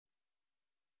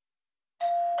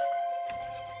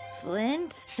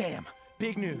Flint? Sam,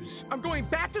 big news. I'm going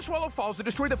back to Swallow Falls to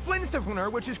destroy the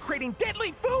Flintstoner, which is creating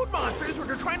deadly food monsters who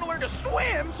are trying to learn to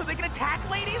swim so they can attack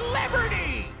Lady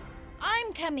Liberty!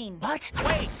 I'm coming. What?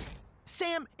 Wait!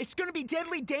 Sam, it's gonna be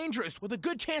deadly dangerous with a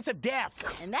good chance of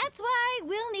death. And that's why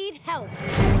we'll need help.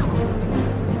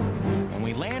 When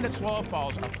we land at Swallow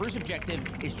Falls, our first objective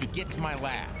is to get to my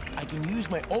lab. I can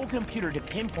use my old computer to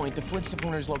pinpoint the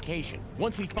Flintstoner's location.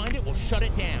 Once we find it, we'll shut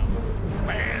it down.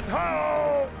 And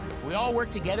ho! If we all work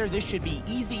together, this should be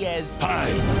easy as... Hi!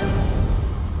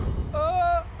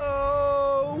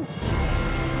 Uh-oh!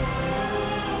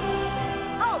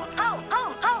 Oh, oh,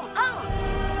 oh, oh, oh!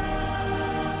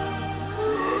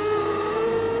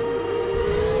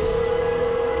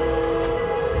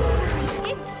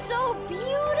 It's so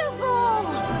beautiful!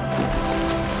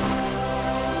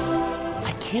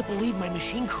 I can't believe my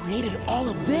machine created all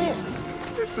of this.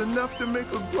 It's enough to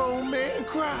make a grown man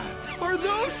cry. Are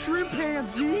those shrimp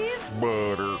pansies?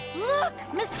 Butter. Look!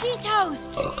 Mosquitoes!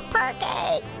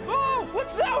 Parquet! Oh,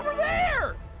 what's that over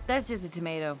there? That's just a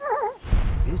tomato.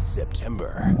 This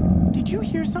September. Did you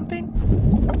hear something?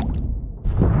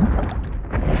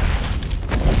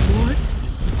 What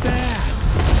is that?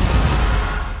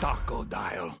 Taco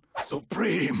Dial.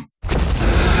 Supreme.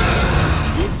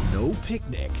 It's no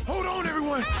picnic. Hold on,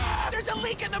 everyone. Ah, there's a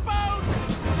leak in the boat!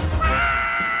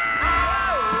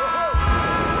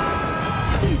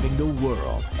 Saving the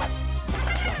world.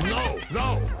 No,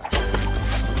 no.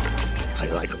 I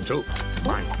like them too.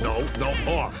 Mine, no, no,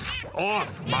 off.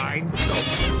 Off, mine, no.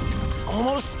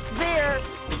 Almost there.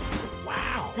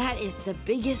 Wow. That is the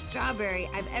biggest strawberry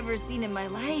I've ever seen in my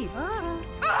life.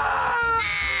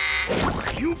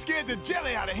 You scared the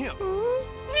jelly out of him.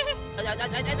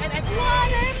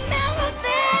 Watermelon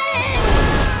fish!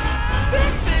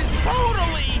 This is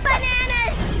totally...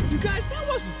 Bananas! You guys, that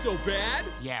wasn't so bad.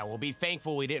 Yeah, we'll be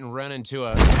thankful we didn't run into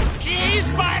a... cheese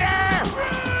spider!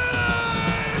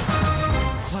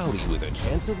 Cloudy with a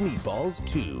chance of meatballs,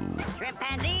 too.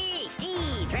 Chimpanzee!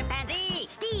 Steve! Chimpanzee!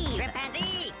 Steve!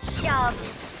 Chimpanzee! Shove!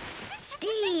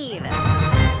 Steve!